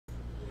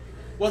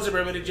What's up,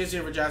 everybody?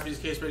 Jason here for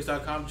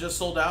JaspysCaseBreaks.com. Just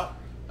sold out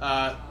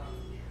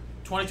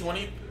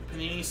 2020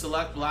 Panini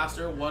Select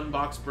Blaster,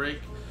 1-box break,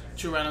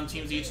 2 random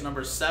teams each,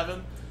 number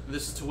 7.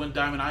 This is to win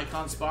Diamond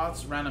Icon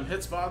spots, random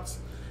hit spots.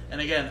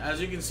 And again, as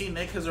you can see,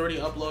 Nick has already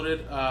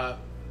uploaded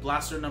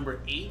Blaster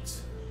number 8.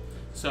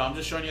 So I'm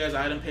just showing you guys the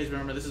item page.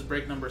 Remember, this is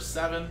break number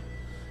 7.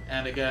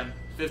 And again,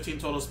 15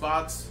 total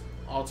spots,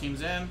 all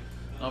teams in.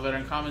 No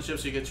veteran common ship,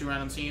 so you get 2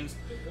 random teams.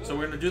 So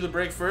we're going to do the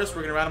break first.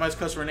 We're going to randomize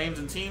customer names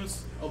and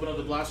teams, open up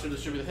the blaster,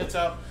 distribute the hits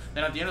out.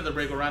 Then at the end of the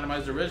break, we'll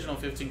randomize the original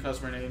 15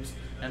 customer names,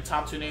 and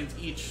top 2 names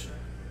each.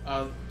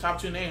 Top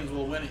 2 names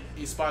will win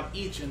a spot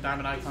each in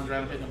Diamond Icons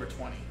random hit number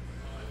 20.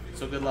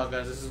 So good luck,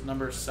 guys. This is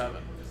number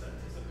 7.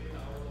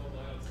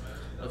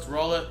 Let's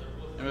roll it.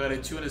 And we got a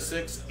 2 and a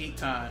 6, 8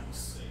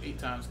 times. 8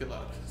 times. Good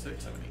luck.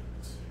 6, 7,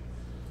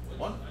 8.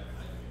 1,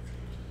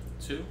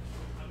 2,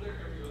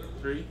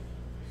 3,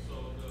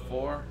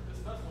 4,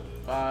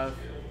 5,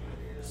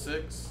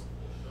 6,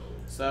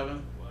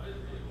 7,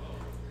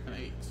 and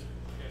 8.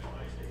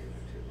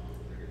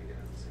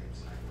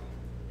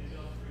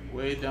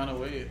 Wade down to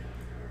Wade.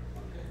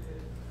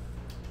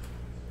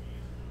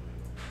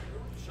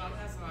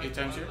 8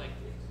 times here.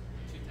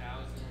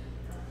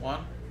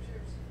 1,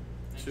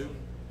 2,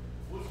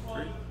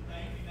 3,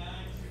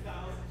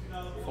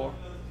 4,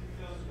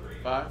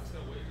 5,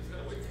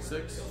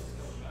 6,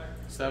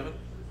 7,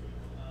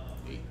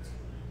 8.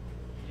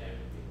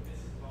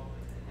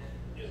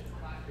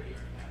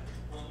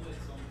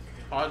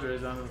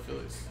 Padres down to the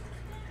Phillies.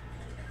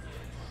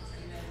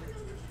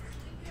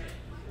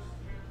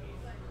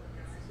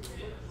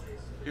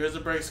 Here's the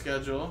break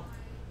schedule.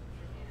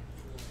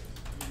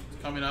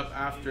 Coming up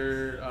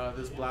after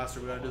this blaster,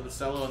 we gotta do the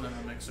cello and then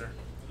the mixer.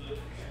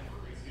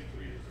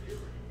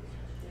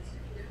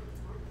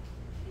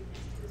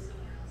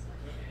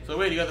 So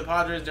wait, you got the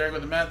Padres, Derek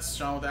with the Mets,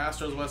 Sean with the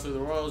Astros, Wesley with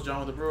the Royals, John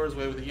with the Brewers,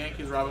 Wade with the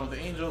Yankees, Robin with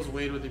the Angels,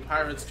 Wade with the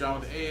Pirates,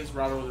 John with the A's,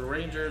 Robert with the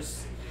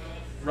Rangers,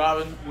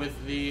 Robin with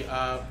the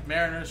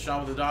Mariners,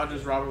 Sean with the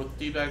Dodgers, Robert with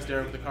the D-backs,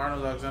 Derek with the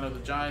Cardinals, Alexander with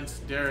the Giants,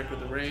 Derek with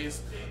the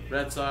Rays,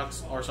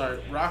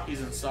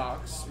 Rockies and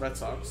Sox, Red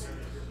Sox.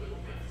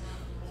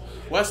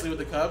 Wesley with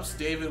the Cubs,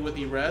 David with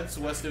the Reds,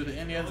 Wesley with the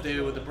Indians,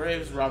 David with the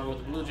Braves, Robert with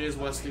the Blue Jays,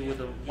 Wesley with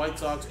the White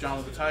Sox, John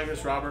with the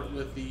Tigers, Robert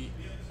with the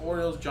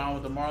Orioles, John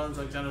with the Marlins,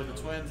 Alexander with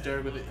the Twins,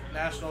 Derek with the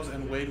Nationals,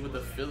 and Wade with the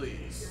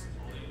Phillies.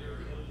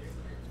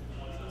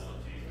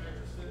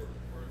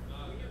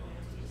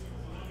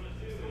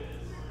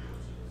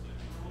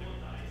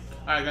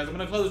 Alright guys, I'm going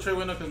to close the trade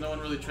window because no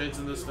one really trades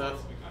in this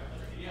stuff.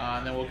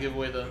 And then we'll give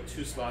away the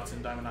 2 spots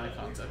in Diamond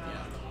Icons at the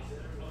end.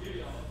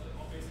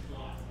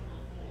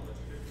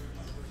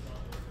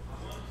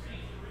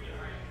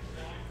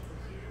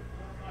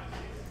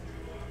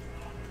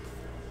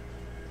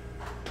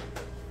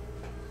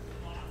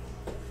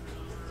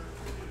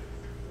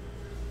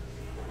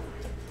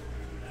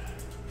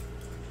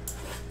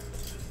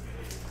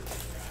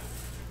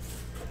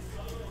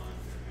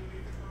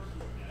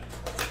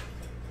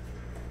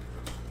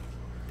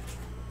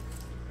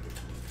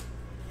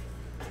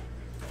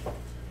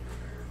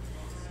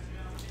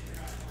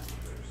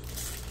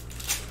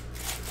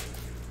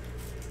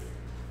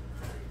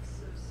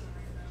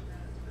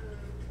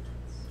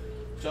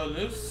 Joe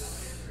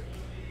Noose,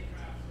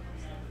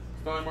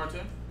 Spelling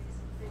Martin,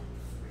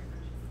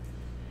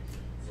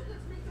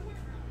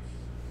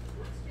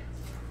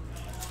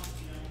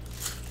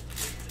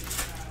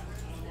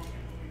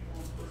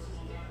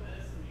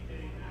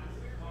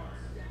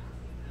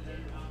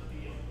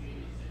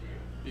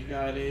 you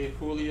got a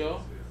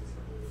Julio,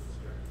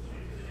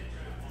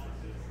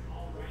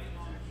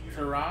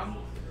 Ferran,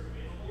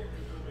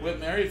 Whit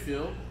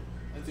Merrifield.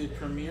 That's a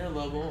premier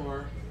level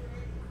or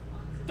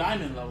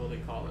diamond level, they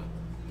call it.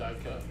 Die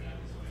cut.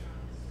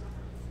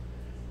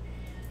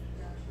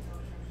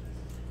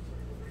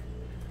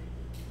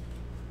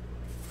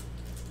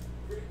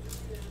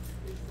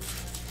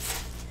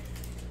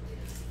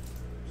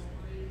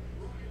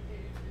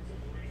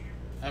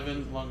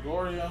 Evan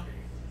Longoria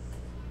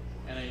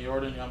and a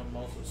Jordan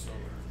Yamamoto silver.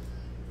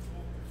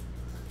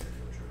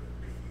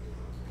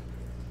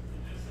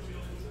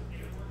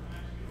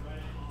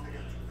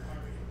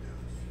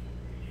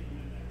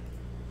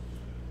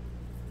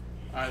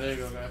 Alright, there you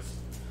go, guys.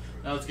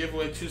 Now let's give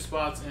away 2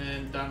 spots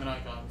in Diamond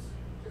Icons.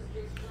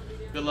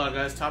 Good luck,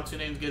 guys. Top 2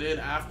 names get in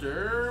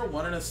after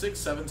 1 and a 6,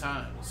 7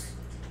 times.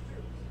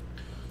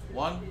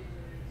 1,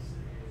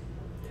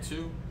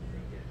 2,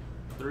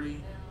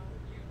 3,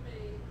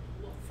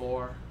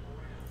 4,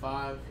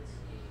 5,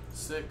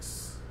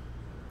 6,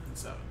 and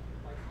 7.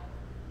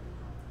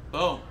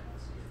 Boom.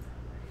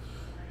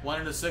 1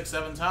 and a 6,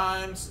 7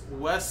 times.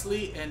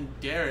 Wesley and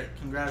Derek,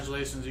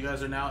 congratulations. You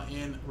guys are now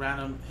in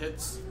random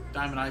hits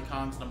Diamond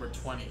Icons number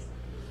 20.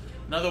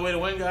 Another way to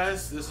win,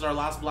 guys. This is our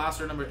last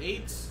blaster, number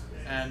 8,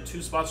 and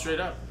 2 spots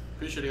straight up.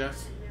 Appreciate it,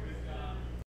 guys.